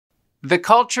The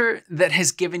culture that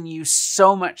has given you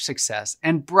so much success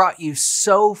and brought you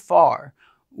so far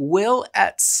will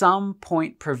at some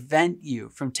point prevent you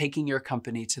from taking your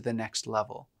company to the next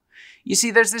level. You see,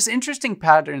 there's this interesting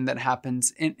pattern that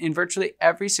happens in virtually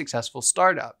every successful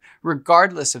startup,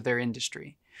 regardless of their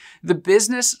industry. The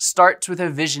business starts with a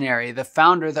visionary, the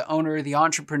founder, the owner, the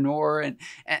entrepreneur,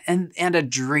 and a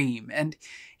dream. And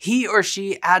he or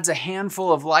she adds a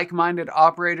handful of like-minded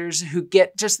operators who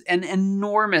get just an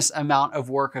enormous amount of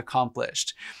work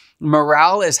accomplished.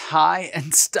 Morale is high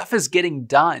and stuff is getting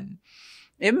done.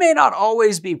 It may not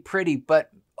always be pretty,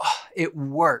 but it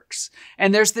works.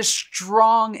 And there's this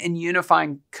strong and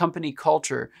unifying company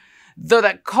culture, though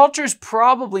that culture is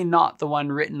probably not the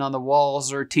one written on the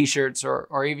walls or t-shirts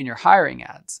or even your hiring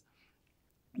ads.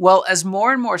 Well, as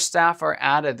more and more staff are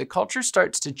added, the culture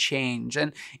starts to change,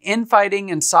 and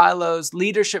infighting and silos,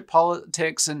 leadership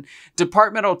politics, and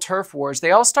departmental turf wars,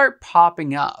 they all start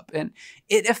popping up, and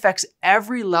it affects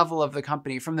every level of the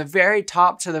company, from the very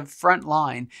top to the front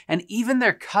line, and even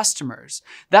their customers.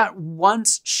 That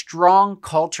once strong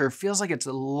culture feels like it's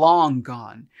long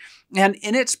gone, and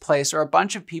in its place are a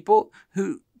bunch of people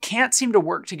who can't seem to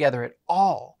work together at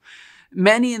all.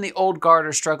 Many in the old guard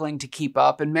are struggling to keep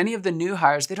up, and many of the new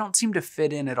hires, they don't seem to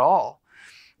fit in at all.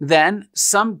 Then,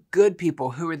 some good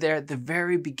people who were there at the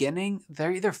very beginning,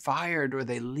 they're either fired or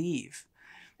they leave.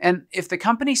 And if the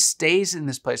company stays in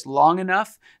this place long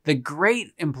enough, the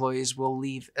great employees will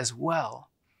leave as well.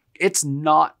 It's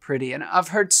not pretty, and I've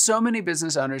heard so many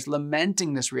business owners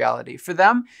lamenting this reality. For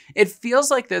them, it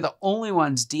feels like they're the only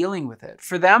ones dealing with it.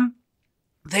 For them,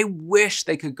 they wish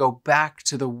they could go back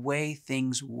to the way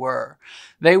things were.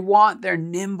 They want their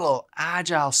nimble,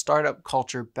 agile startup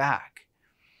culture back.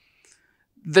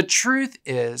 The truth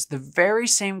is, the very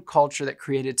same culture that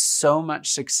created so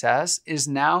much success is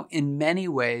now, in many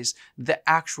ways, the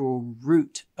actual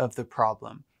root of the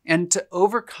problem. And to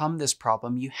overcome this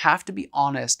problem, you have to be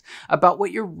honest about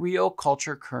what your real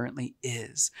culture currently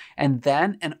is. And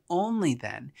then, and only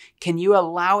then, can you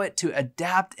allow it to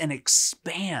adapt and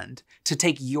expand to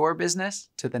take your business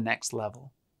to the next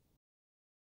level.